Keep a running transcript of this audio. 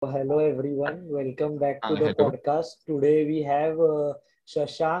Hello everyone, welcome back to the Hello. podcast. Today we have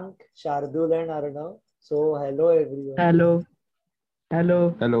Shashank, Shardul and Arnav. So hello everyone. Hello,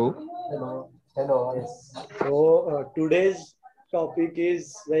 hello. Hello. Hello, hello all. Yes. So today's topic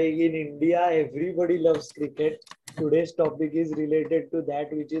is like in India, everybody loves cricket. Today's topic is related to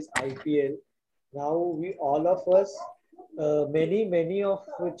that, which is IPL. Now we all of us, many of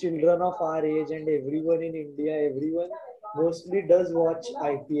children of our age and everyone in India, everyone mostly does watch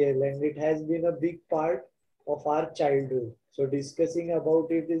IPL, and it has been a big part of our childhood. So discussing about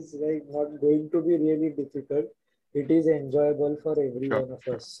it is like not going to be really difficult. It is enjoyable for every Sure, one of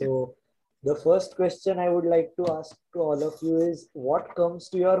sure. us. Yeah. So the first question I would like to ask to all of you is what comes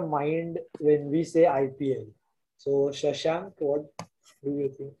to your mind when we say IPL? So Shashank, what do you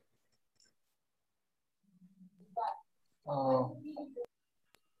think? Uh,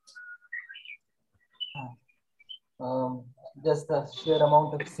 um, just the sheer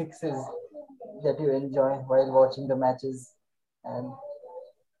amount of sixes that you enjoy while watching the matches and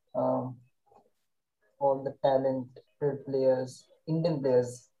um, all the talented players, Indian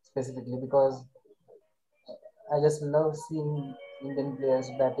players specifically, because I just love seeing Indian players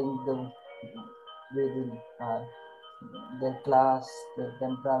batting the way they are, their class, their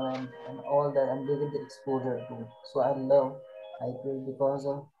temperament, and all that, and they get the exposure to it. So I love IPL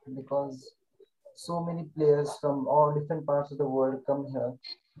because so many players from all different parts of the world come here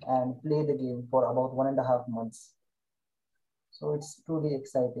and play the game for about 1.5 months. So it's truly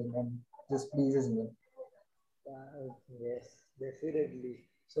exciting and just pleases me. Yes, definitely.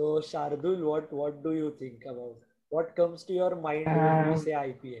 So Shardul, what do you think about what comes to your mind when we Uh, say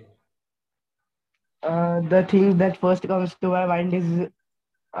IPL? the thing that first comes to my mind is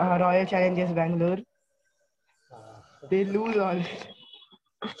Royal Challengers Bangalore. Ah, They lose all.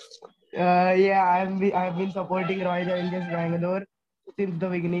 Yeah, I've been supporting Royal Challengers Bangalore since the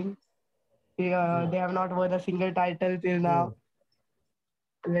beginning. They have not won a single title till hmm. now.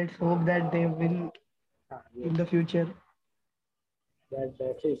 Let's hope that they win in Yes, the future.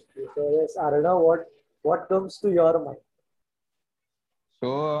 that is true. So yes, Aruna, what comes to your mind?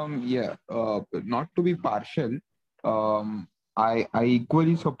 Not to be partial, I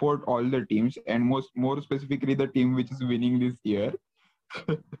equally support all the teams and more specifically the team which is winning this year.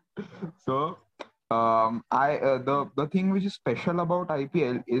 so I the thing which is special about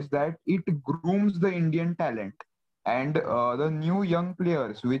IPL is that it grooms the Indian talent, and the new young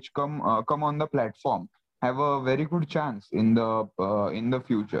players which come on the platform have a very good chance in the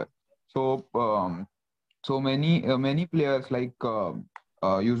future. So many players like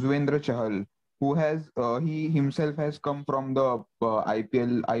Yuzvendra Chahal, who he himself has come from the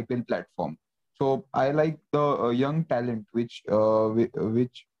IPL platform. So I like the young talent which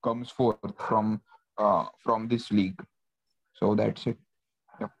comes forth from this league. So that's it.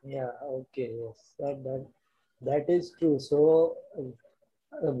 Yep. Yeah, okay, yes, that is true. So,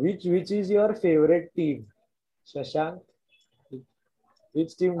 which is your favorite team, Shashank?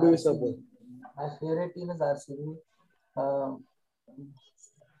 Which team do you support? RCB. My favorite team is RCB. Um,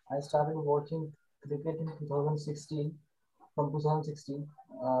 I started watching cricket in 2016, from 2016,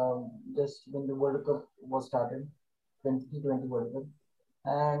 just when the World Cup was started, 2020 World Cup.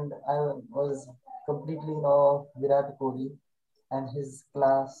 And I was completely in awe of Virat Kohli and his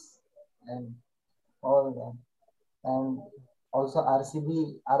class and all that. And also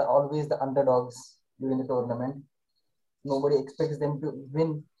RCB are always the underdogs during the tournament. Nobody expects them to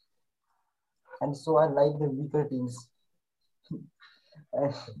win, and so I like the weaker teams.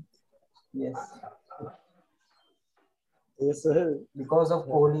 And yes, Yes, because of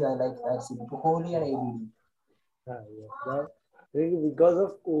Kohli, I like RCB. Kohli and ABD. yes, because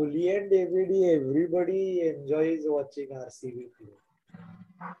of Kohli and ABD, everybody enjoys watching RCB play.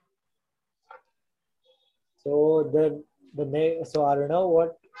 So so Aruna,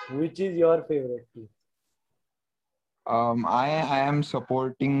 which is your favorite team? I am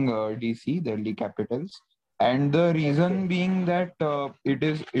supporting DC, Delhi Capitals, and the reason Okay. being that it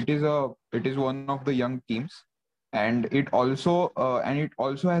is one of the young teams, and it also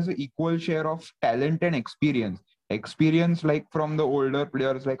has an equal share of talent and experience like from the older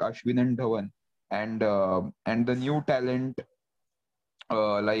players like Ashwin and Dhawan, and the new talent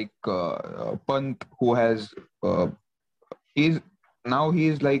Pant, who has he's he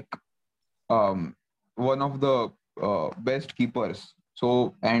is like um, one of the best keepers.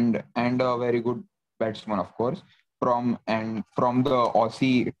 So and a very good batsman, of course, from the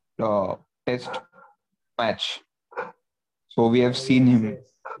Aussie Test match. So we have seen Yes, him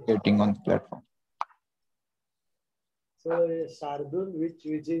yes. getting on the platform. So Shardul, which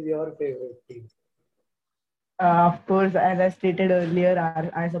is your favorite team? Of course, as I stated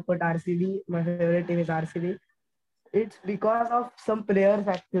earlier, I support RCB. My favorite team is RCB. It's because of some players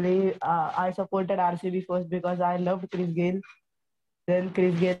actually. I supported RCB first because I loved Chris Gayle. Then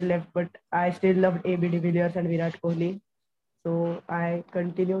Chris Gayle left, but I still loved AB de Villiers and Virat Kohli. So I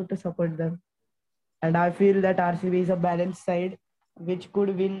continue to support them. And I feel that RCB is a balanced side which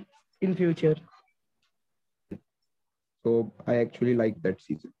could win in future. So I actually like that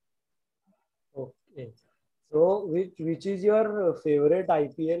season. Okay. So which is your favorite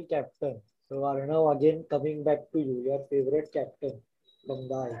IPL captain? So Arnav, again coming back to you, your favorite captain from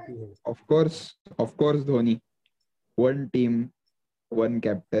the IPL. Of course, Dhoni. One team, one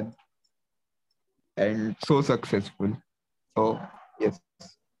captain, and so successful. So yes,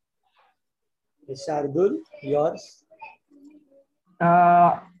 Shardul, yours?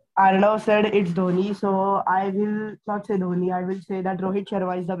 Uh, Arnav said it's Dhoni, so I will not say Dhoni. I will say that Rohit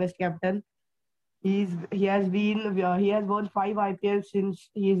Sharma is the best captain. He has won 5 IPL since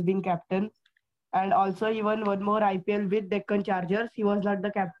he has been captain, and also he won one more IPL with Deccan Chargers. He was not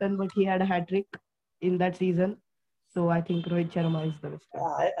the captain, but he had a hat trick in that season. So I think Rohit Sharma is the best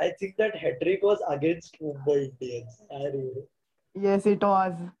captain. I think that hat trick was against Mumbai Indians. I remember. Yes, it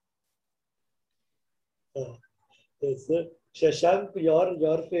was. Uh, yes, sir. Shashank,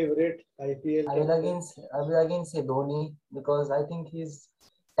 your favorite IPL captain? I will again say Dhoni because I think he's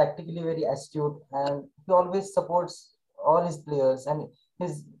tactically very astute and he always supports all his players and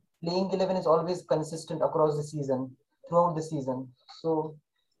his playing 11 is always consistent across the season, throughout the season. So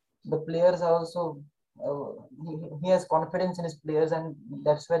the players are also he has confidence in his players and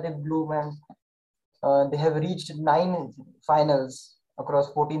that's why they bloom and they have reached 9 finals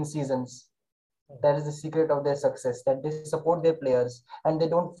across 14 seasons. That is the secret of their success, that they support their players and they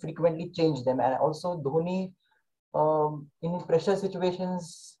don't frequently change them. And also Dhoni, in pressure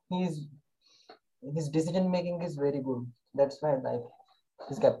situations, his decision making is very good. That's why I like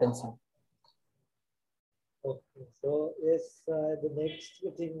his captaincy. Okay, so yes, the next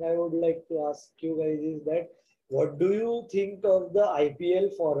thing I would like to ask you guys is that what do you think of the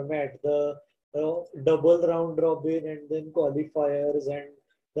IPL format, the double round robin and then qualifiers and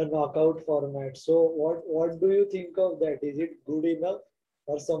the knockout format? So what do you think of that? Is it good enough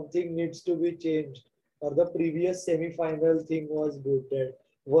or something needs to be changed? Or the previous semi-final thing was good, that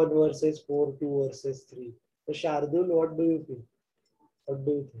 1 versus 4, 2 versus 3. So Shardul, what do you feel? What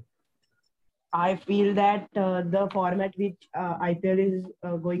do you think? I feel that the format which IPL is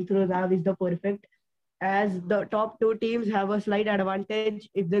going through now is the perfect, as the top two teams have a slight advantage.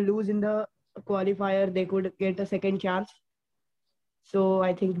 If they lose in the qualifier, they could get a second chance. So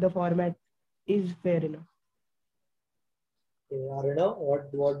I think the format is fair enough. Okay, Arnav,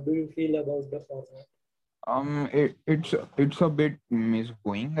 what do you feel about the format? it's a bit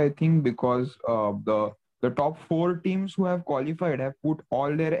misgoing, I think, because the top four teams who have qualified have put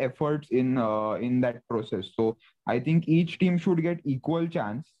all their efforts in that process. So I think each team should get equal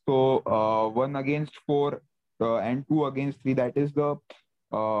chance. So 1 against 4 and 2 against 3. That is the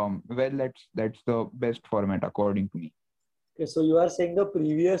that's the best format according to me. Okay, so you are saying the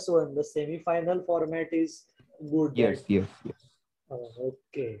previous one, the semi-final format is good. Yes, That yes, yes.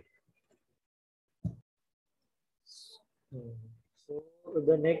 okay. Hmm. So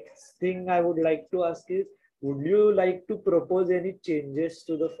the next thing I would like to ask is, would you like to propose any changes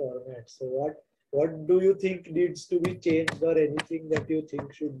to the format? So what do you think needs to be changed or anything that you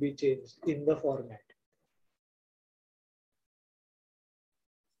think should be changed in the format?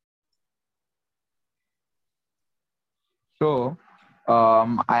 So,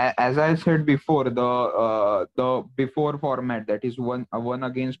 as I said before, the before format, that is 1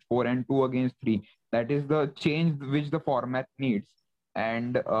 against 4 and 2 against 3. That is the change which the format needs,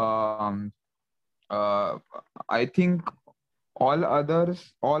 and uh, I think all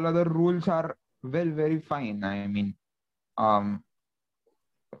other rules are very fine. I mean, um,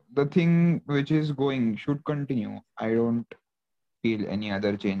 the thing which is going should continue. I don't feel any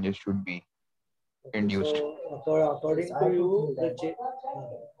other changes should be Okay, so induced. Yes, according to I too you, think that.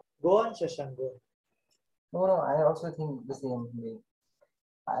 go on, Shashank, go No, no, I also think the same way.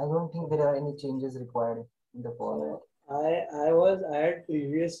 I don't think there are any changes required in the format. on. I had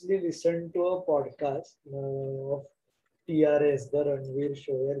previously listened to a podcast of TRS, the Ranveer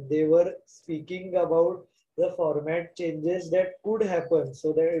show, where they were speaking about the format changes that could happen.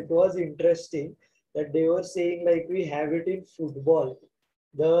 So that it was interesting that they were saying, like, we have it in football.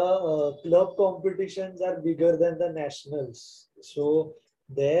 The club competitions are bigger than the nationals. So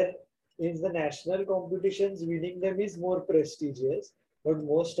there in the national competitions, winning them is more prestigious. But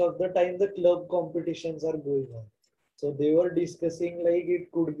most of the time, the club competitions are going on. So they were discussing like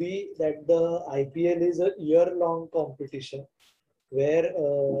it could be that the IPL is a year-long competition where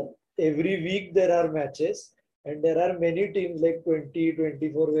every week there are matches and there are many teams like 20,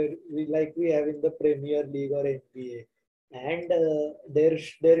 24 where we have in the Premier League or NBA. And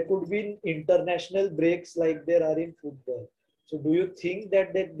there could be international breaks like there are in football. So do you think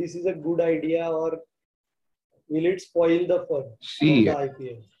that this is a good idea or will it spoil the fun of the See,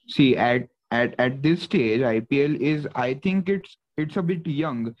 IPL? see, at this stage, IPL is, I think it's a bit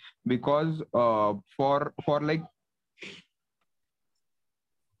young, because for like,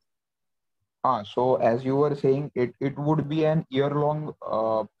 so as you were saying, it would be an year long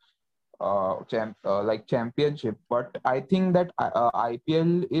like championship, but I think that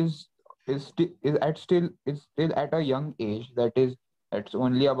IPL is still at a young age, that is, it's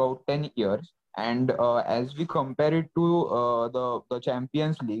only about 10 years. And as we compare it to the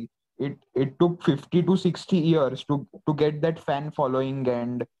Champions League, it took 50 to 60 years to get that fan following,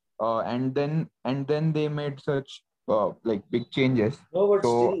 and then they made such like big changes. No, but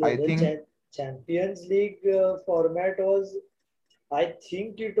So still I the think, Champions League format was, I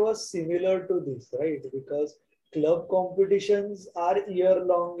think it was similar to this, right? Because club competitions are year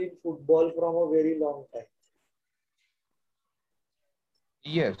long in football from a very long time.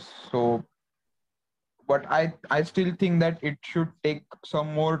 yes. So, but I still think that it should take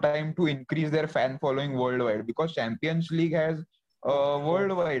some more time to increase their fan following worldwide, because Champions League has Of a course,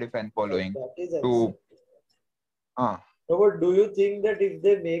 worldwide fan following. that is To accepted. uh, No, but do you think that if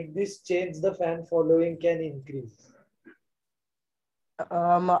they make this change, the fan following can increase?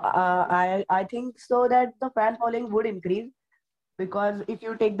 I think so that the fan following would increase because if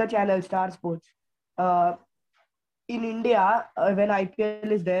you take the channel Star Sports, uh, in India, when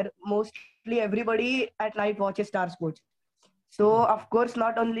IPL is there, mostly everybody at night watches Star Sports. So of course,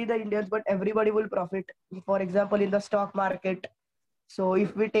 not only the Indians but everybody will profit. For example, in the stock market. So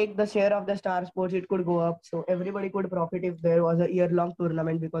if we take the share of the Star Sports, it could go up. So everybody could profit if there was a year-long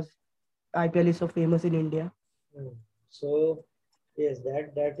tournament because IPL is so famous in India. Hmm. So yes,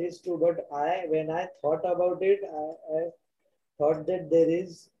 that is true. But when I thought about it, I thought that there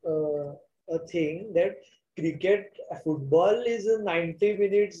is a thing that cricket, football is a 90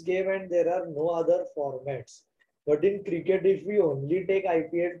 minutes game and there are no other formats. But in cricket, if we only take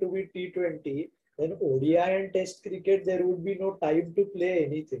IPL to be T20, then ODI and Test cricket, there would be no time to play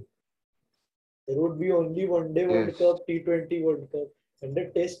anything. There would be only one day World yes, Cup, T20 World Cup, and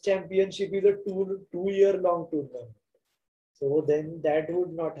the Test Championship is a two-year long tournament. So then that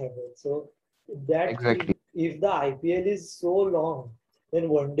would not happen. So that exactly. if the IPL is so long, then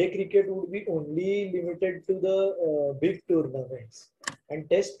one day cricket would be only limited to the big tournaments, and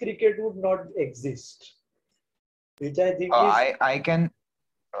Test cricket would not exist, which I think uh, is i i can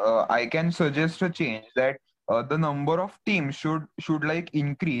I can suggest a change, that the number of teams should like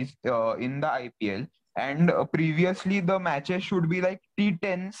increase in the IPL, and previously the matches should be like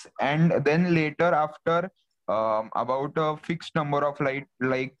T10s, and then later, after about a fixed number of like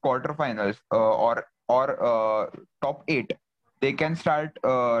quarterfinals, or top 8, they can start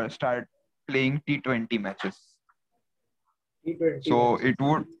playing T20 matches. T20 So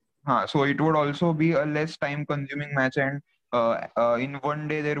matches. it would also be a less time consuming match, and in one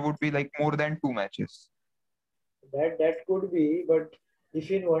day there would be like more than two matches. That could be, but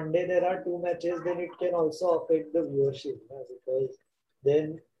if in one day there are two matches, then it can also affect the viewership, because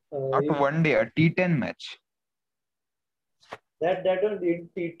then Not if one day, a T10 match. that on in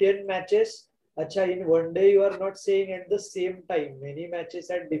T10 matches, acha, in one day you are not saying at the same time, many matches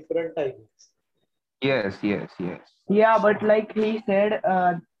at different timings. Yes, yes, yes. Yeah, but like he said,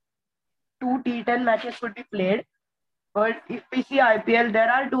 two T10 matches could be played. But if we see IPL,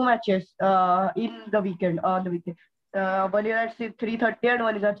 there are two matches in the weekend on the weekend. One is at 3:30 and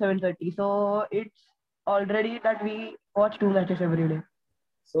one is at 7:30. So it's already that we watch two matches every day.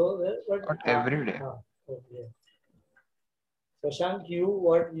 So, but Not every day. okay. Shashank,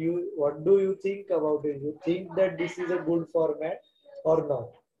 what do you think about it? You think that this is a good format or not?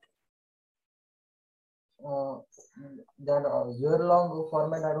 Uh, that year-long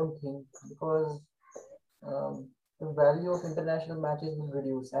format, I don't think, because the value of international matches will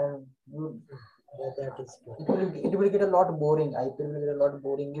reduce, and That is good. it will get a lot boring. IPL will get a lot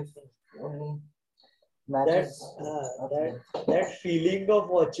boring if only That matches are that played. that feeling of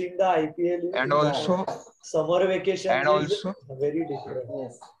watching the IPL And in Yeah, also, summer and vacations is also, very different.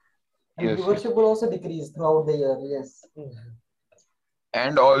 yes, and yes, yes. viewership will also decrease throughout the year. Yes, Mhm.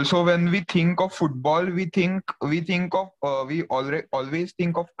 And also, when we think of football, we think of we already always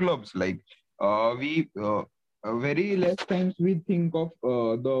think of clubs. Like we very less times we think of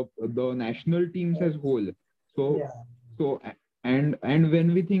the national teams as whole. So Yeah. and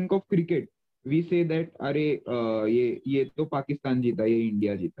when we think of cricket, we say that अरे ये तो पाकिस्तान जीता, ये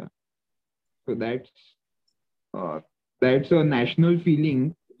India जीता. So uh, that's a national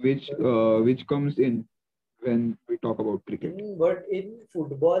feeling which comes in when we talk about cricket. But in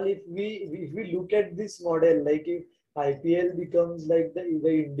football, if we look at this model, like if IPL becomes like the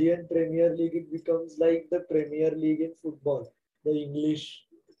Indian Premier League, it becomes like the Premier League in football, the English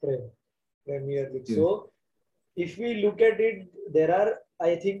Premier League. Yes, So if we look at it, there are,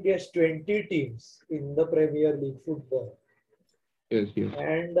 I think there's 20 teams in the Premier League football. yes, yes.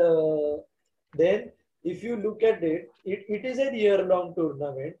 And then if you look at it, it is a year-long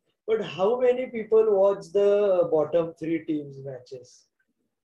tournament. But how many people watch the bottom three teams matches?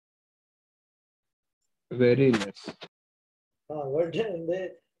 Very less. But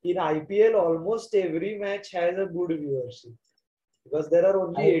in IPL, almost every match has a good viewership because there are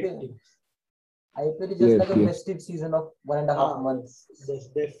only eight IPL, teams. IPL is just Yes, like a yes. festive season of 1.5 months. Yes,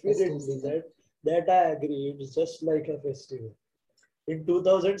 Festive definitely season. that I agree. It's just like a festival. In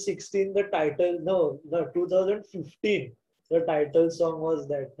 2016, the title, no, 2015, the title song was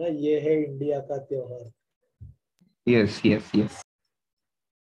that, na, Ye Hai India Ka Tyohar. Yes, yes, yes.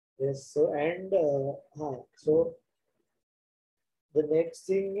 Yes, so and so the next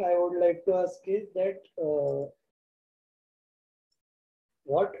thing I would like to ask is that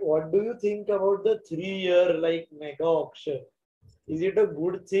what do you think about the 3 year like mega auction? Is it a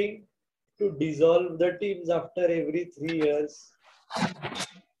good thing to dissolve the teams after every 3 years?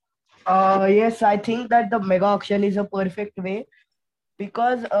 Yes, I think that the mega auction is a perfect way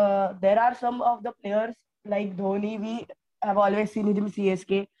because there are some of the players like Dhoni. We have always seen him in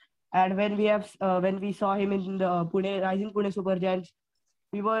CSK, and when we saw him in the Rising Pune Super Giants,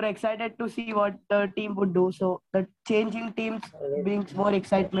 we were excited to see what the team would do. So the changing teams Uh, brings more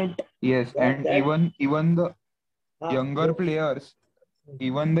excitement. Yes, that and that even the younger go. players, Mhm.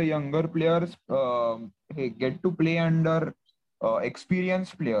 even the younger players hey, get to play under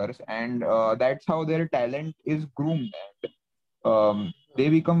experienced players, and that's how their talent is groomed, and they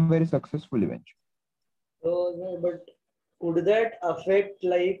become very successful eventually. So, no, but could that affect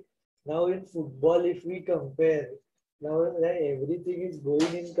like now in football if we compare now that everything is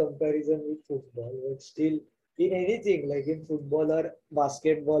going in comparison with football, but still in anything like in football or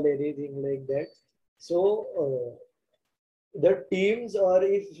basketball, anything like that. So the teams, or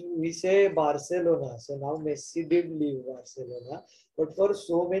if we say Barcelona, so now Messi did leave Barcelona, but for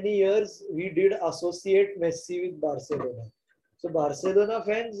so many years we did associate Messi with Barcelona. So Barcelona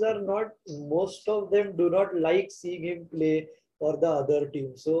fans are not, most of them do not like seeing him play for the other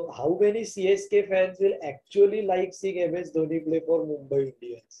team. So how many CSK fans will actually like seeing MS Dhoni play for Mumbai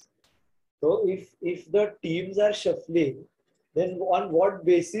Indians? So if the teams are shuffling, then on what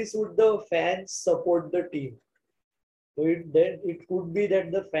basis would the fans support the team? So then it could be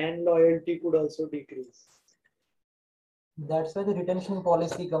that the fan loyalty could also decrease. That's why the retention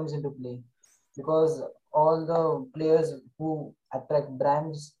policy comes into play because all the players who attract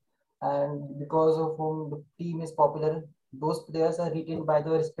brands and because of whom the team is popular, those players are retained by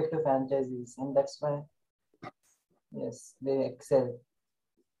the respective franchises, and that's why yes, they excel.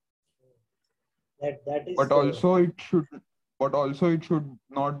 That is but fair. also it should but also it should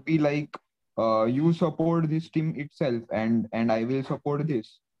not be like you support this team itself, and I will support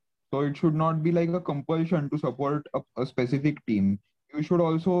this. So it should not be like a compulsion to support a specific team. You should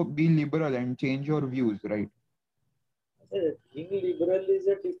also be liberal and change your views, right? Being liberal is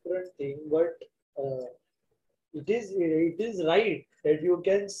a different thing, but it is right that you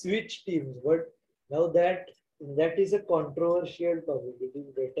can switch teams. But now that is a controversial topic. It is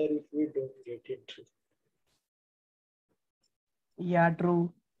better if we don't get into it. Yeah,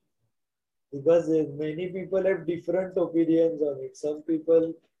 true. Because many people have different opinions on it. Some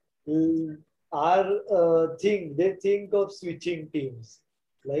people mm, are they think of switching teams.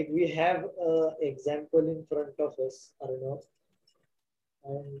 Like we have example in front of us, Arnav,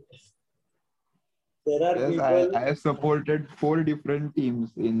 and there are Yes, people. I have supported four different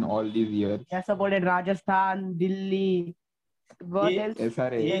teams in all these years. He has supported Rajasthan, Delhi. What He else?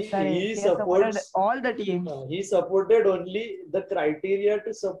 SRA. he SRA. he He has supported supports. all the teams. He supported only the criteria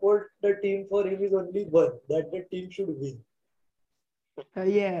to support the team for him is only one, that the team should win.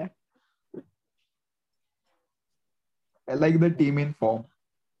 Yeah. I like the team in form.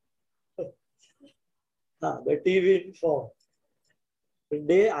 The team in form.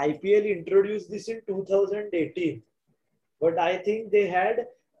 They IPL introduced this in 2018, but I think they had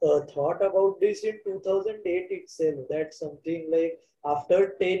thought about this in 2008 itself. That something like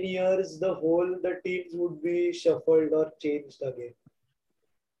after 10 years, the teams would be shuffled or changed again.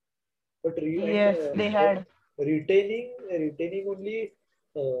 But Yes, they had. retaining only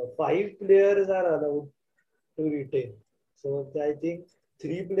 5 players are allowed to retain. So I think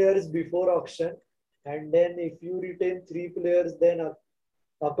 3 players before auction, and then if you retain 3 players, then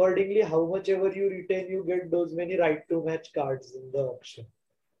accordingly how much ever you retain, you get those many right to match cards in the auction.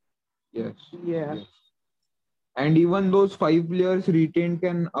 Yes. Yeah. Yes. And even those 5 players retained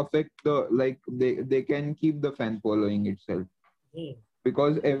can affect the, like, they can keep the fan following itself, Hmm.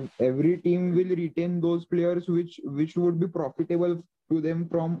 because every team will retain those players which would be profitable to them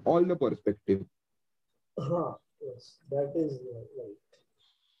from all the perspective. Yes, that is right.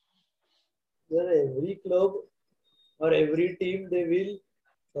 Well, every club or every team they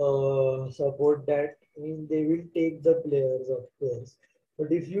will support that. I mean, they will take the players, of course.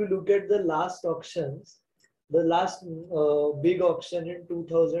 But if you look at the last auctions, the last big auction in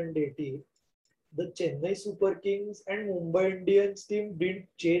 2018, the Chennai Super Kings and Mumbai Indians team didn't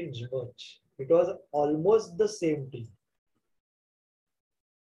change much. It was almost the same team.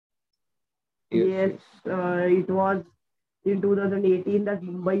 Yes, Yes, yes. it was in 2018 that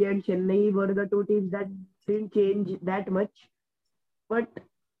Mumbai and Chennai were the two teams that didn't change that much. But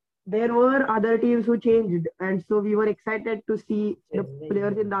there were other teams who changed, and so we were excited to see the Chennai,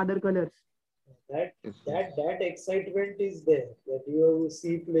 players yeah. in the other colors. That Yes, yes. that excitement is there that you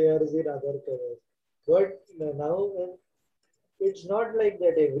see players in other colors. But now it's not like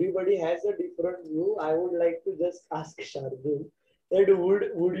that. Everybody has a different view. I would like to just ask Shardul that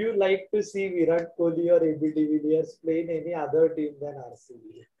would you like to see Virat Kohli or AB de Villiers play in any other team than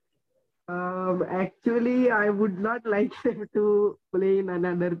RCB? Actually, I would not like them to play in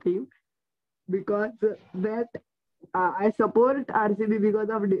another team because that I support RCB because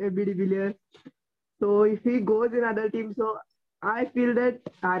of BD Villiers. So if he goes in other teams, so I feel that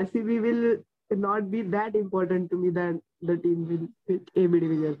RCB will not be that important to me than the team will which ABD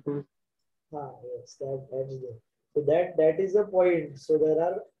Villiers goes. Yes, that's there. So that is the point. So there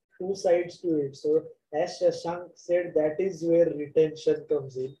are two sides to it. So as Shashank said, that is where retention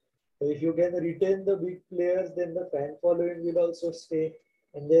comes in. So if you can retain the big players, then the fan following will also stay,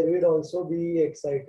 and there will also be excitement.